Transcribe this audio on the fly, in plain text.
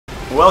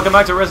Welcome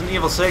back to Resident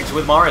Evil 6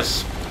 with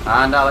Morris.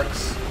 And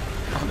Alex.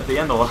 And at the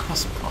end of the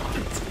last part,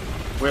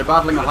 we're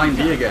battling a Hind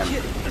D again.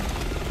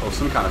 Or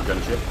some kind of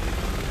gunship.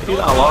 They do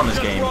that a lot in this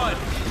game.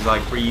 It's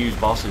like reuse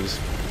bosses.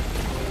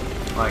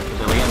 Like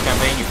the Leon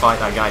campaign, you fight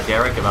that guy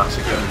Derek about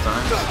 6 different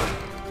times.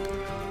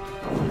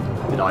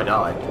 Did I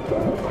die?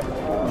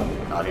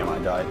 I think I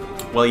might die.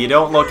 Well, you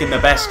don't look in the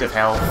best of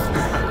health.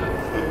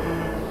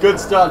 Good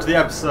start to the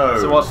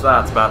episode. So what's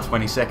that? About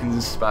 20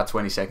 seconds? About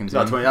 20 seconds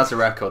in. 20, that's a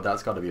record.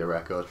 That's got to be a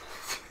record.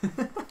 You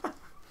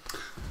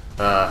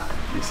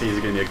see,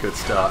 it's going to be a good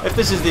start. If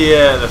this is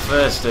the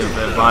first of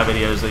my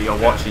videos that you're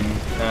watching,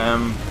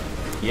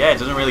 yeah, it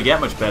doesn't really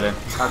get much better.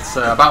 That's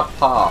about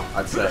par,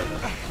 I'd say.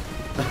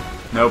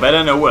 No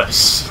better, no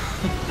worse.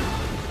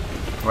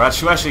 We're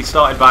actually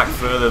started back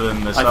further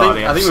than the start of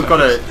the episode. I think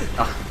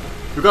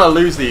we've got to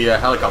lose the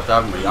helicopter,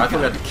 haven't we? I thought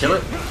we had to kill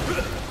it.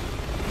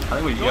 I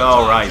think we.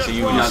 Oh right, so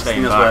you were just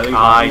staying back.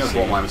 I think that's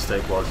what my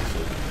mistake was. You see.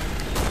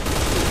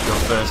 Your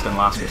first and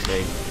last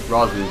mistake,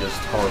 rather than just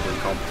horrible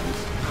incompetence,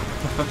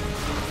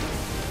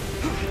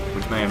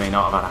 which may or may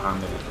not have had a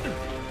hand in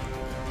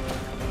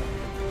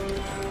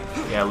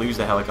it. Yeah, lose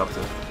the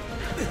helicopter.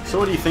 So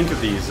what do you think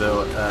of these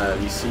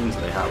scenes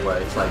they have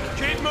where it's like,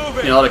 you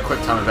know, a lot of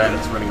quick time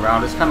events running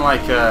around? It's kind of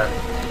like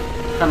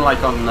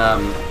on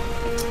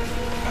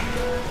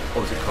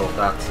what was it called?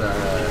 That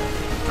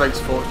Drake's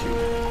Fortune.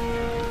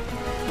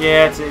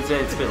 Yeah, it's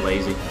a bit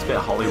lazy. It's a bit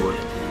Hollywood.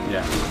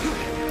 Yeah.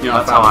 You know,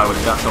 that's how I would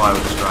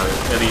describe it.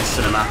 At least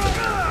cinematic.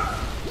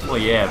 Well,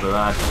 yeah, but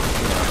that,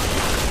 you know,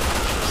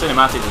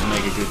 cinematic doesn't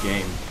make a good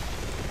game.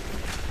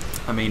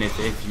 I mean, if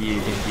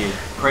you're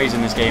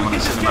praising this game on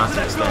its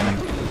cinematics, then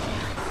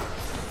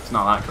it's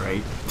not that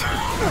great.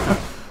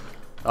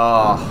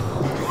 Oh,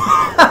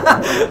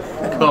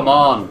 come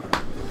on!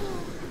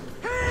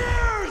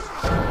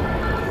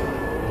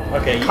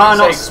 Okay, you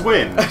cannot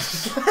swim.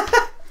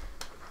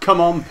 Come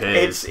on,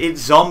 Piers.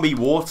 It's zombie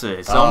water.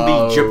 It's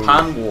zombie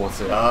Japan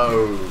water.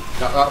 Oh,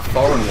 that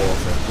foreign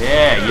water.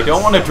 Yeah, you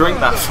don't want to drink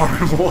that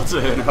foreign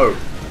water.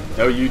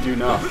 No, you do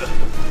not.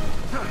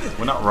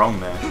 We're not wrong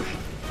there.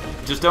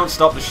 Just don't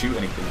stop to shoot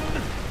anything.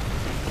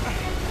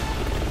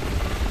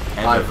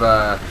 I've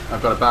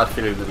got a bad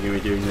feeling that we're going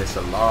to be doing this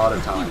a lot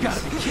of times.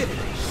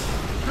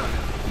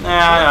 Nah,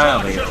 I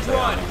don't think it'll take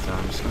that many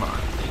times. Come on.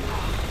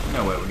 You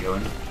know where we're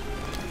going.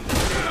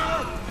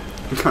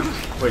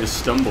 Way to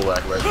stumble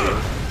that way through.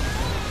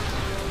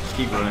 Just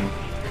keep running.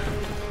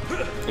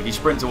 If you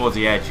sprint towards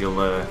the edge, you'll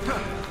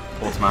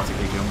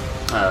automatically jump.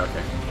 Oh,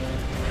 okay.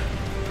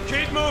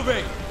 Keep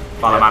moving!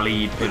 Follow my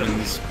lead,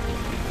 Pibbins.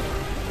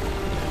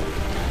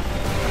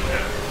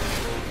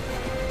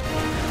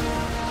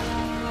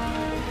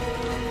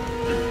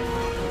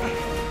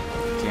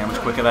 See how much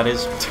quicker that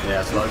is?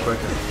 Yeah, it's a lot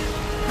quicker.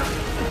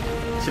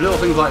 See little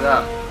things like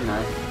that, you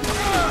know.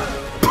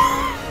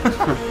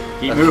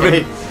 Keep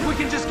moving. We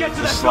can just get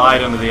to just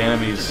slide under the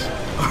enemies.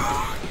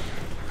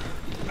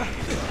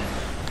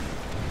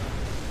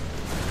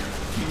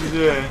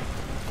 Yeah.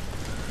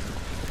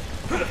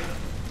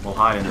 We'll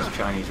hide in this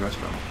Chinese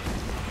restaurant.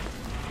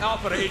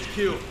 Alpha to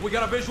HQ. We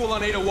got a visual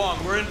on Ada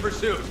Wong. We're in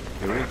pursuit.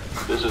 Do we?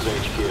 This is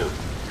HQ.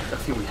 I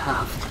think we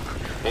have.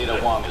 Ada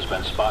Wong has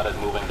been spotted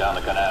moving down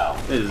the canal.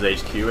 This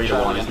is HQ. Ada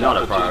Wong is not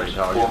a priority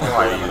target.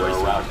 Why are you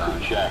wasting your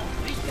time?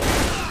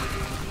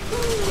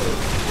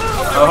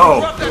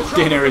 Oh,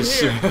 dinner is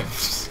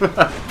served.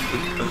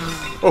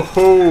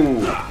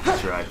 Oh,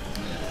 that's right.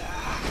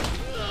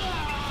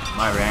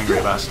 Might be angry,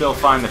 but I still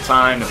find the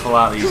time to pull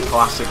out these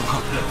classic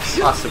one-liners.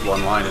 Classic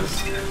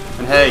one-liners.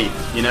 And hey,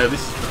 you know,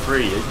 this is for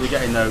free. You're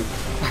getting no.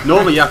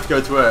 Normally, you have to go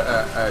to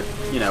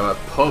a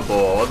pub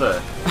or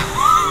other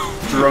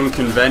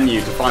drunken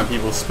venue to find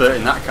people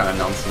spurting that kind of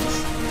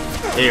nonsense.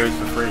 Here it's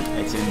for free.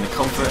 It's in the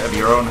comfort of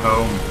your own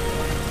home,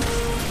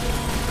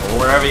 or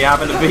wherever you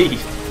happen to be.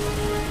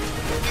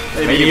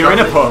 Maybe you're in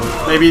a pub.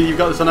 Maybe you've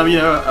got some,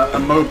 a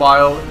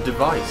mobile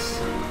device.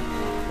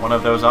 One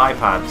of those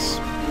iPads.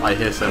 I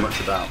hear so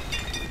much about.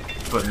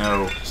 But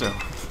no, so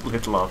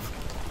little of.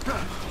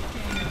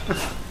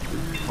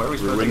 Where are we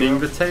supposed ruining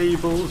to go? the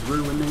tables,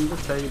 ruining the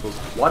tables.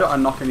 Why don't I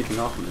knock anything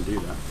off when I do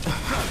that?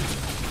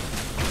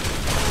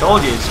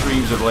 Told you it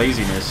screams of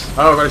laziness.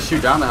 Oh, I've got to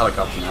shoot down the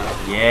helicopter now.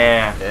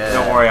 Yeah.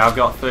 Don't worry, I've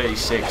got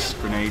 36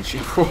 grenades.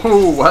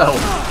 Oh, well.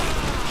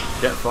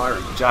 Get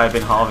firing. Which I have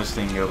been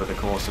harvesting over the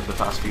course of the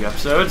past few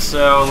episodes,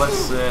 so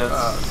let's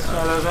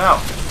try those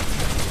out.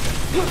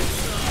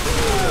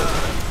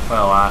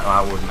 Well,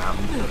 I wouldn't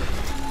happen.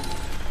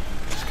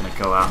 Just gonna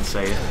go out and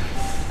say it.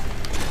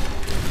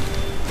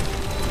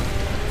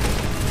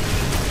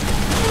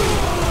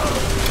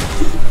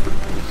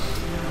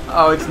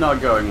 Oh, it's not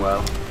going well.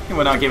 I think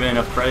we're not giving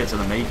enough credit to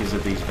the makers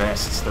of these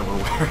vests that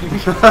we're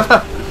wearing.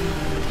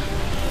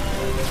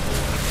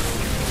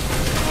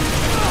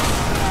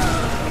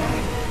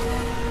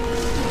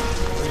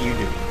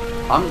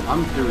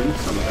 I'm doing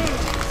something.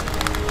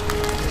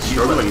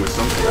 Struggling with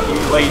something.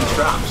 You laying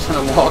traps. A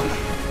lot.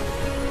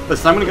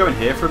 Listen, I'm going to go in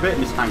here for a bit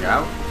and just hang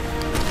out.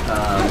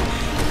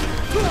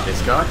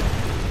 This guy.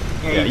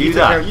 Yeah, Yeah, you you do take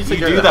that. care- you You take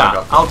care do of the that.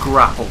 helicopter. I'll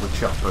grapple the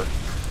chopper.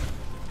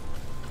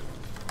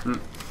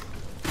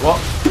 What?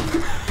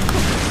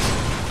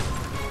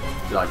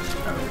 Did I just...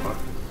 Oh,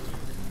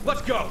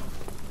 Let's go.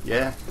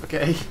 yeah,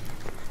 okay.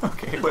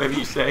 Okay, whatever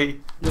you say.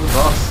 You're the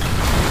boss.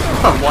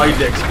 Why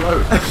did it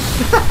explode?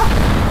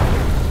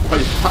 Why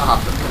did that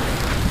happen?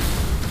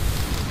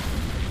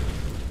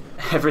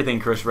 Everything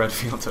Chris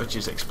Redfield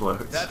touches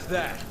explodes. That's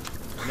that.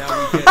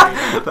 Now we get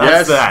it. That's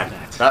Yes,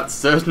 that. That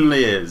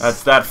certainly is.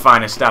 That's that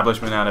fine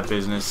establishment out of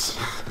business.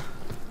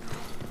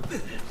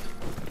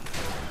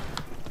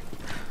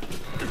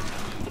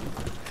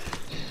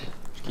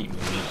 Just keep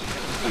moving.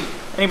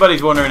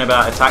 Anybody's wondering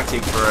about a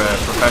tactic for a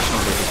professional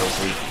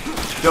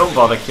difficulty, don't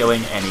bother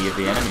killing any of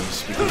the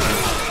enemies, because you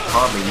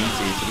hardly need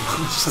to be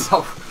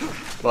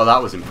honest. Well,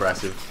 that was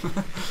impressive.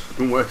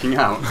 Been working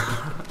out.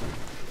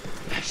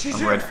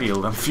 I'm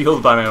Redfield, I'm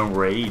fueled by my own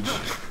rage.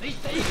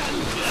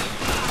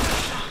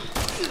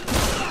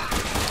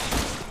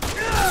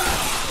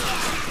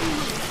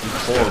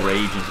 Pour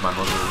rage into my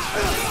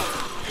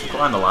muscles.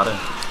 Climb the ladder.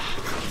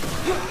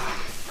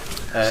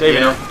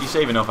 You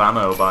save enough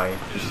ammo by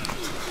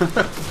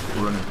just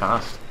running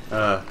past. You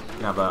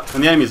can have that.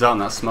 And the enemies aren't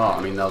that smart.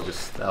 I mean,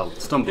 they'll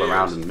stumble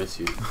around and miss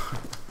you.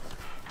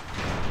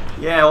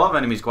 Yeah, a lot of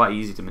enemies are quite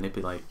easy to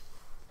manipulate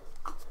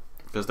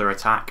because their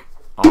attack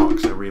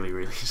arcs are really,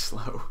 really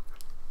slow.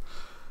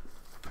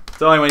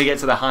 It's only when you get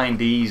to the high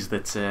D's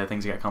that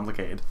things get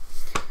complicated.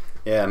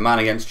 Yeah, man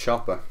against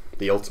chopper,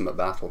 the ultimate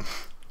battle.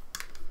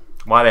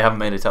 Why they haven't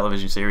made a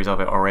television series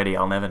of it already,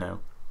 I'll never know.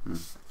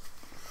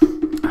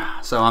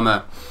 So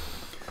I'm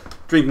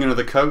drinking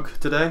another Coke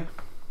today.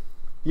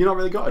 You not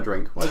really got a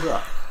drink. Why's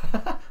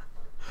that?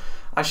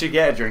 I should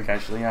get a drink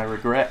actually. I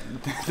regret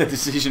the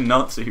decision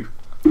not to.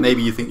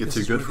 Maybe you think you're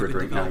too good for a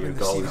drink now. You've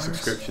got all these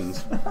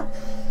subscriptions.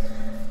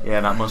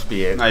 Yeah, that must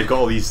be it. Now you've got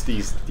all these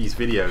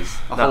videos.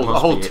 A That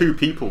must whole be it. 2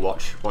 people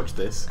watch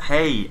this.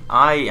 Hey,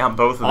 I am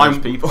both of those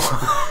people.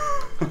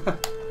 I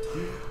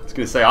was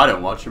gonna say I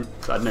don't watch them,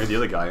 so I know the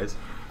other guy is.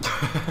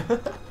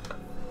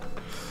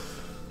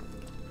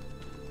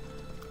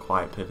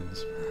 Quiet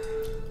pittance.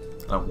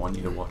 I don't want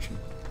you to watch him.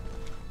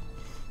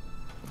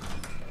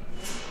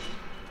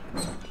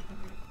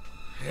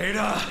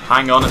 Ada.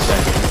 Hang on a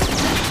second.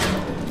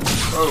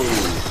 Oh.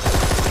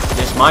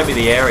 This might be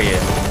the area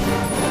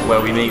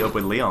where we meet up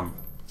with Leon.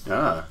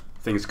 Ah,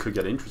 things could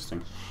get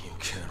interesting. You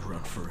can't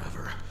run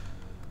forever.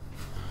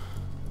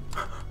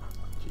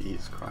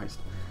 Jesus Christ.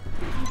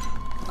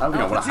 I don't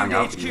think I want to hang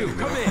out with you. HQ,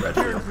 come in.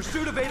 We're in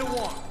pursuit of Ada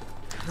 1.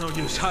 No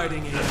use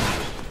hiding here.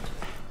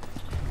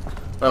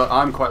 Well,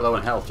 I'm quite low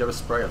in health. Do you have a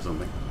spray or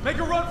something? Make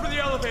a run for the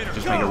elevator.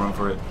 Just go. make a run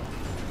for it.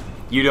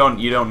 You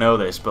don't know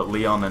this, but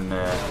Leon and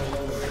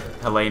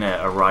Helena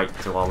are right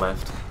to our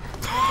left.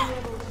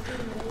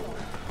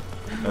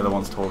 They're the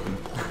ones talking,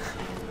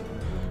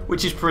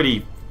 which is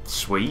pretty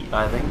sweet,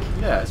 I think.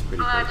 Yeah, it's pretty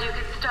Glad cool. you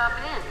could stop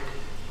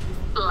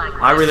in. Like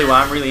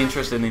I'm really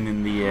interested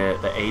in the Ada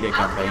Hope you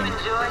campaign.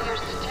 enjoy your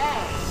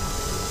stay.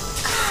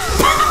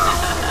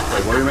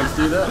 Wait, what are we meant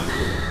to do there?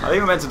 I think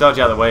we're meant to dodge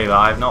out of the way, but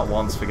I've not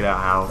once figured out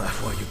how.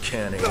 Laugh while you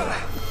can, Ada.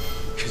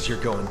 Because you're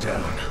going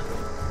down.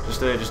 Just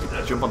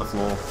jump on the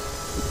floor.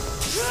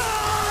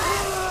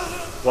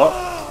 What?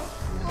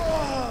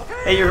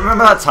 Hey, you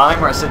remember that time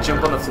where I said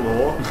jump on the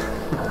floor?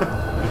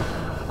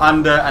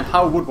 And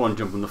how would one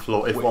jump on the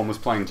floor if one was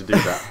planning to do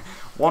that?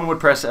 One would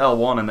press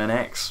L1 and then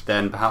X.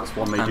 Then perhaps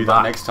one may And do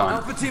back. that next time.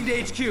 Alpha Team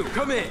to HQ,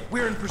 come in.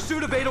 We're in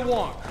pursuit of Ada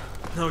 1.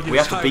 No use We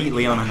have to hiding beat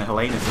Leon here. and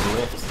Helena to the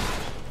lift.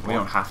 We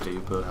don't have to,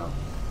 but No,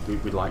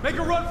 we'd like Make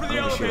to. a run for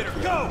the we should, elevator.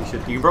 Yeah, Go. we should.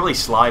 you can probably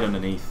slide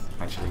underneath,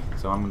 actually.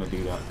 So I'm gonna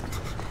do that.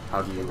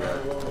 How do you?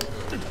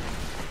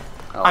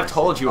 Oh, I've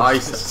told you I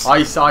this.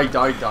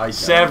 Several.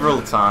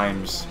 Several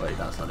times. Wait,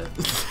 that's not it.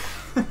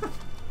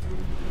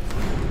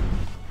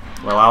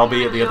 Well, I'll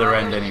be at the other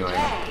end anyway.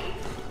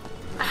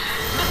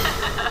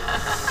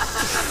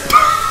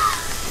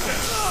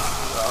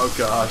 Oh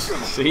god.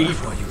 See?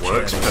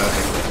 Works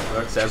perfect.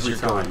 Works every You're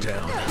going time.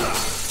 down.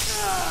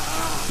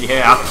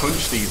 Yeah, I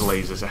punched these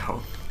lasers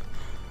out.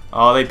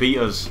 Oh, they beat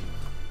us.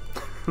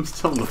 I'm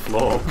still on the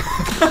floor.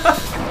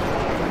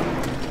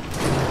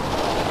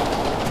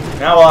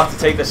 Now I'll have to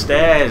take the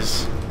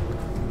stairs.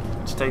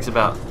 Which takes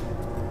about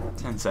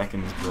 10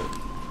 seconds, but...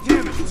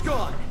 Damn it, it's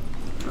gone.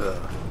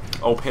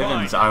 Oh,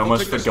 Pivens, Fine, I I'll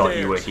almost take the forgot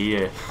you were stairs.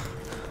 here.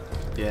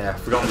 Yeah, I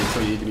forgot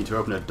until you needed me to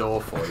open a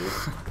door for you.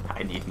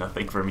 I need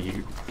nothing from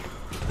you.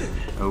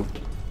 Oh.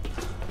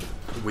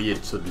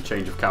 Weird sudden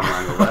change of camera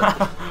angle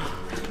there.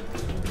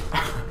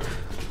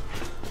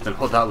 And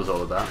what that was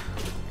all about.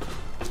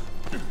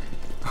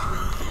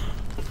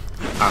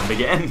 And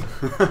again.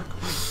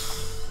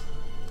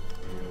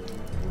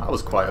 That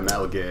was quite a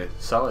Metal Gear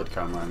Solid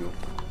camera angle.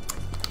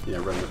 You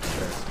know, running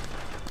upstairs.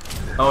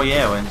 Oh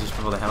yeah, when just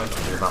before the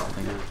helicopter battle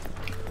thing.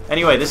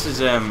 Anyway, this is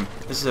I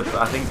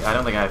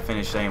don't think I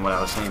finished saying what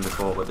I was saying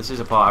before, but this is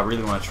a part I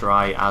really want to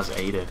try as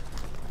Ada,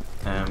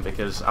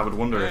 because I would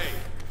wonder if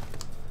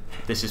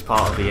this is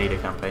part of the Ada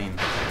campaign.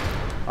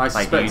 I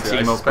suspect, do you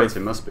team up with, it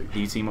must be. Do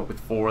you team up with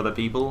 4 other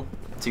people?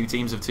 2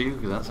 teams of 2?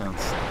 Because that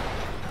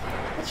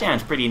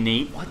sounds pretty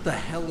neat. What the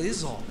hell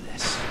is all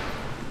this?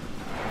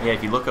 Yeah,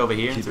 if you look over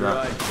here into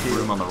that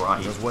room on the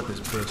right, Knows what this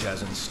bitch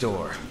has in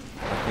store.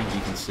 I think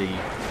you can see.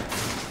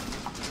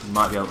 You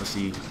might be able to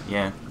see,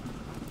 yeah,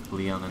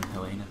 Leon and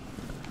Helena,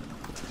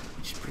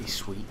 which is pretty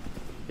sweet.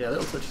 Yeah,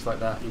 little touches like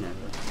that, you know,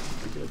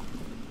 they're good.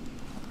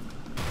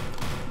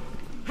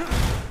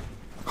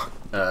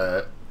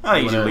 I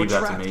usually wanna- leave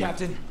that to me.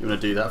 Captain. You want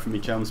to do that for me,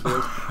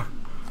 Chelmsford?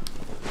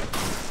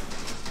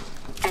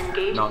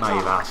 Engaging Not now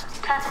you've locks.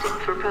 asked. Testing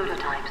for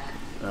prototypes.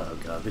 Oh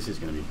god, this is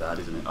going to be bad,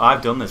 isn't it?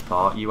 I've done this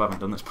part, you haven't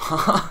done this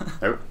part.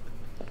 Oh.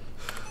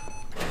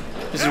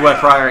 This is where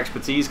prior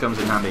expertise comes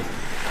in handy.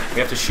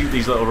 We have to shoot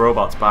these little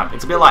robots back.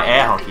 It's a bit like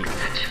air hockey.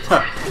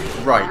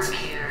 Right.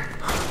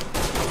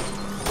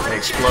 They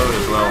explode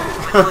as well.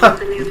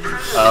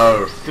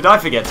 Oh. Did I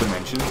forget to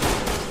mention?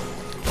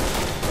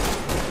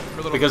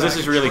 Because this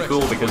is really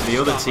cool, because the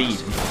other team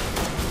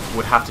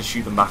would have to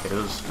shoot them back at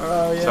us.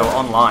 Oh, yeah. So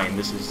online,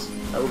 this is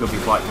could be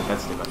quite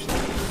competitive actually.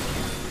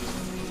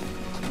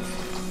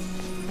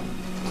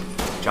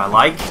 Which I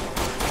like.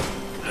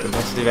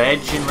 Competitive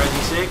edge in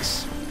Resi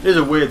 6. It is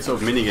a weird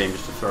sort of minigame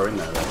just to throw in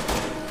there, though,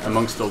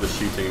 amongst all the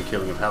shooting and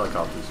killing of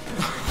helicopters.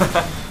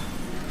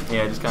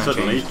 Yeah, just kind of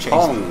Suddenly, change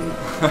pong!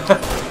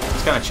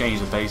 just kind of change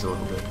the pace a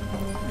little bit.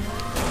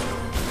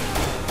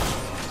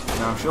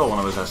 Now I'm sure one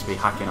of us has to be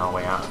hacking our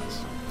way out of this.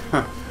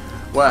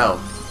 Well,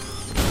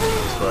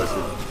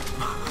 explosive.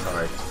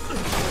 Sorry.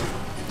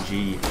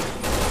 Gee,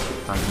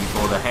 thank you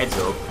for the heads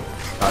up.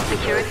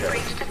 Security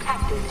breach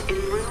detected in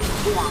room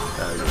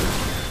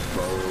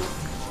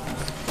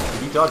 1.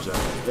 Did you dodge that?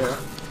 Yeah.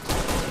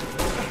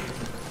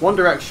 One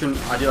direction,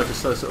 I do like a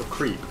slow sort of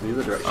creep. The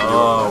other direction.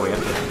 Oh, we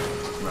have to.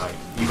 Right,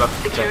 you have to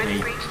protect Security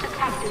me. breach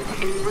detected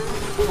in room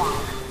 1.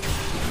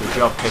 Good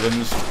job,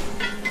 Pibbins.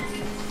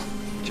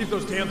 Keep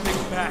those damn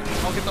things back.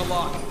 I'll get the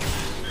lock.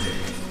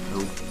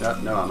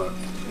 No ammo.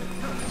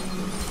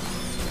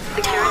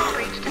 Security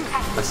breach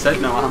detected. I said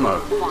no ammo.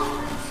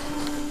 1.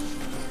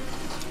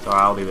 Sorry,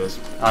 I'll do this.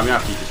 I'm gonna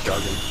have to use a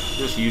shotgun.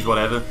 Just use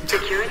whatever.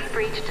 Security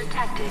breach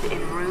detected in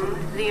room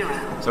 0.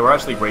 So we're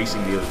actually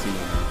racing the other team.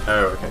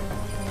 Oh, okay.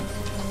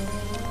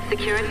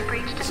 Security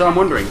breach detected. So I'm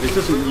wondering, this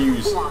doesn't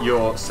use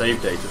your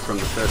save data from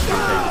the first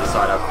campaign to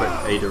decide how quick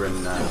Ada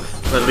and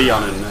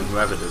Leon and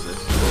whoever does it.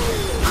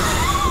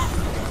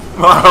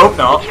 Well, I hope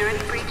not.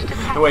 Security breach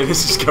detected. The way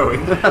this is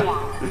going.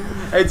 1.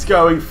 It's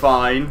going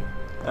fine.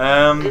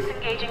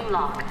 Disengaging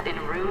locks in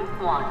room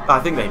 1. I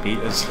think they beat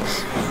us.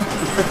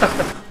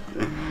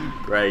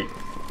 Great.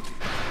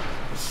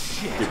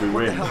 Shit. Did we What the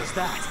win? hell is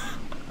that?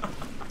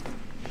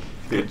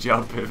 Good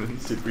job,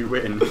 Pibbins. Did we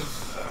win?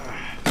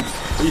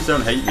 Please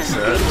don't hate me,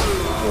 sir.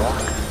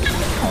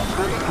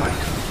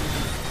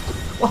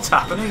 What's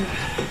happening?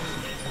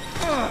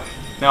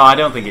 No, I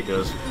don't think it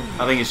does.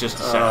 I think it's just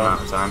a set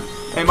amount of time.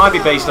 It might be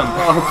based on.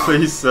 Oh,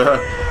 please, sir.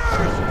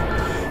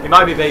 It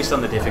might be based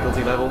on the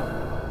difficulty level.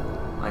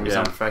 Like it's Yeah.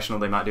 on professional,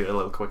 they might do it a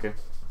little quicker.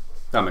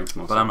 That makes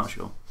more sense. But I'm not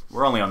sure.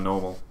 We're only on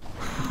normal.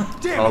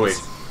 Damn Oh, it. wait.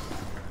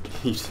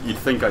 You'd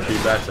think I'd do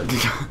better.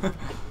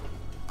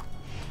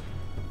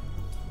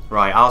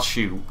 Right, I'll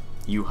shoot.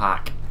 You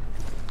hack.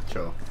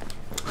 Sure.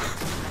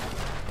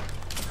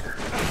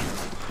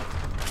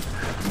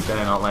 You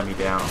better not let me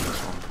down on this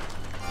one.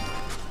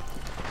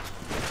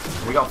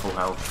 We got full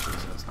health. So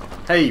that's not bad.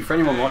 Hey, for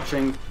anyone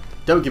watching,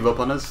 don't give up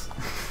on us.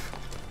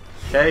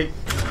 Okay?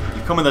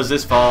 You've come with us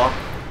this far.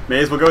 May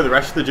as well go the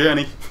rest of the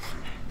journey.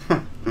 2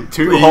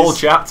 Please. whole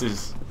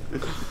chapters.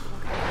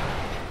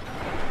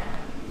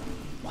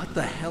 What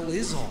the hell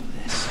is all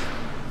this?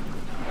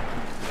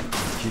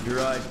 Keep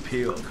your eyes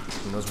peeled.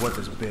 Who knows what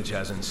this bitch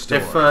has in store?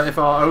 If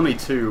our only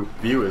 2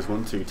 viewers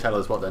want to tell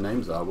us what their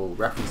names are, we'll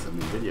reference them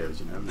in videos,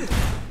 you know.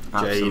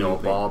 Jane or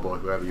Absolutely. Bob or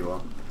whoever you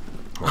are.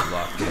 We're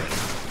locked in.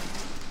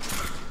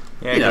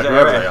 Yeah, You know, 'cause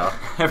whoever they are.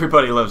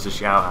 everybody loves a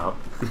shout out.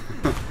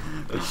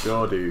 They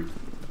sure do.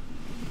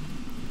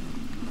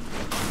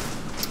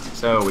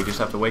 So we just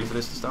have to wait for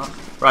this to start.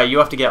 Right, you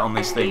have to get on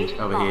this thing Engaging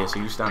over here, lock. so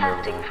you stand over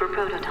Testing there for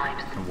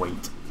prototypes. and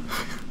wait.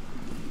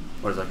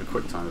 Or it's like a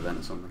quick time event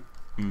or something.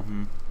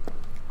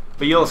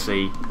 But you'll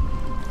see.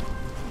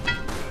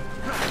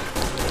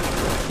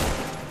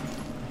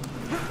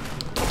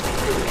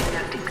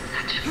 Conducting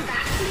such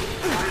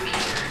fascinating work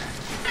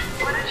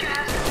here. Why don't you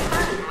have some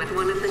fun with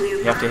one of the new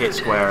You have to hit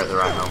square at the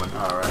right moment,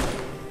 Alright.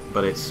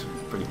 but it's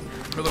pretty.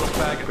 Your little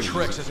bag of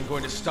tricks isn't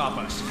going to stop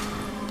us.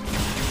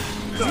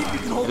 It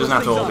doesn't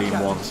have to all be in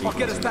one I'll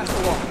get us sequence. past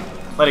the wall.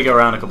 Let it go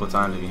around a couple of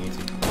times if you need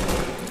to.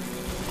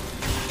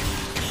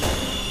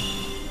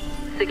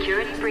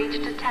 Security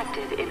breach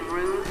detected in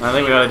room. I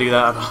think we gotta do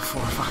that about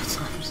 4 or 5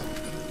 times.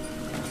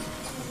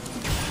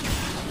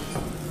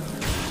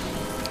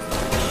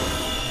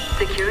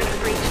 Security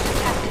breach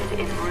detected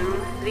in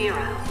room 0.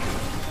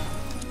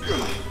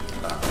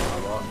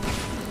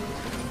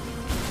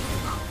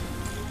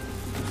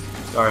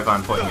 Sorry if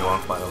I'm putting you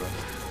off, by the way.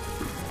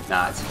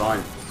 Nah, it's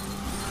fine.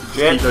 Just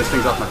Shit. keep those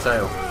things off my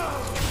tail.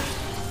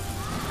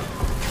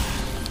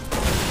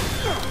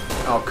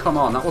 Oh, come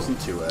on, that wasn't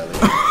too early.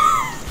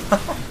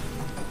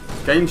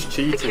 Game's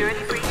cheating.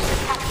 Security breach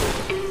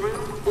detected in room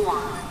 1.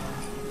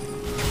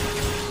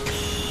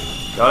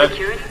 Got it?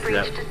 Security breach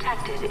Yep.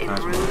 detected in Nice.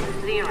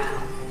 room 0.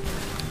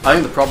 I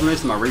think the problem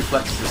is my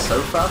reflexes are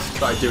so fast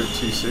that I do it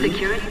too soon.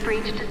 Security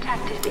breach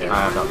detected in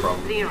I have that room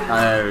problem. 0.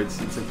 I know,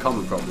 it's a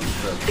common problem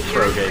for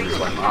pro gamers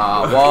like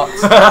what?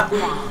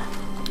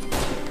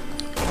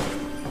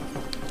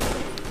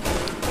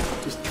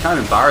 Just kind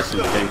of embarrassing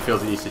the game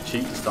feels it needs to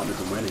cheat to stop me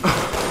from winning.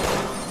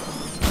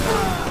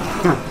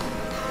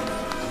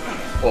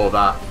 Or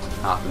that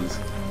happens.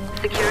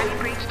 Security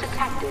breach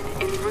detected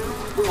in room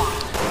 1.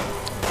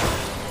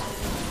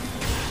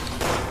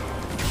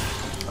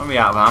 I'm gonna be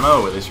out of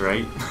ammo at this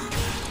rate.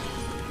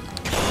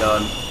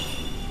 Done.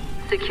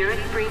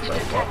 Security breach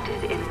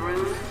detected in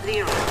room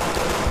 0.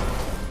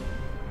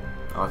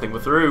 Oh, I think we're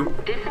through.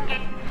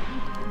 Disengage.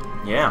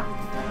 Yeah.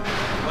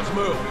 Let's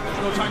move. There's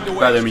no time to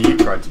Better than waste. when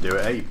you tried to do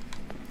it, eh?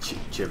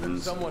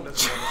 Chivens. Someone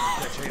doesn't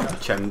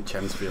want to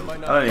Chensfield. Might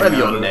not I don't Whatever even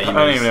your know. name I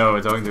don't is. even know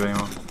what we're talking to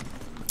anymore.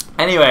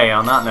 Anyway,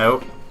 on that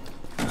note,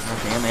 that's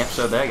the end of the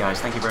episode there, guys.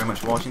 Thank you very much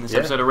for watching this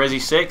episode of Resi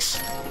 6.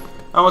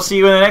 And we'll see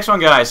you in the next one,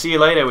 guys. See you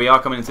later. We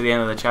are coming into the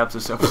end of the chapter,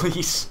 so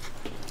please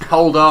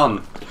Hold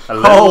on. A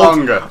little hold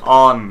longer.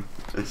 on.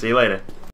 See you later.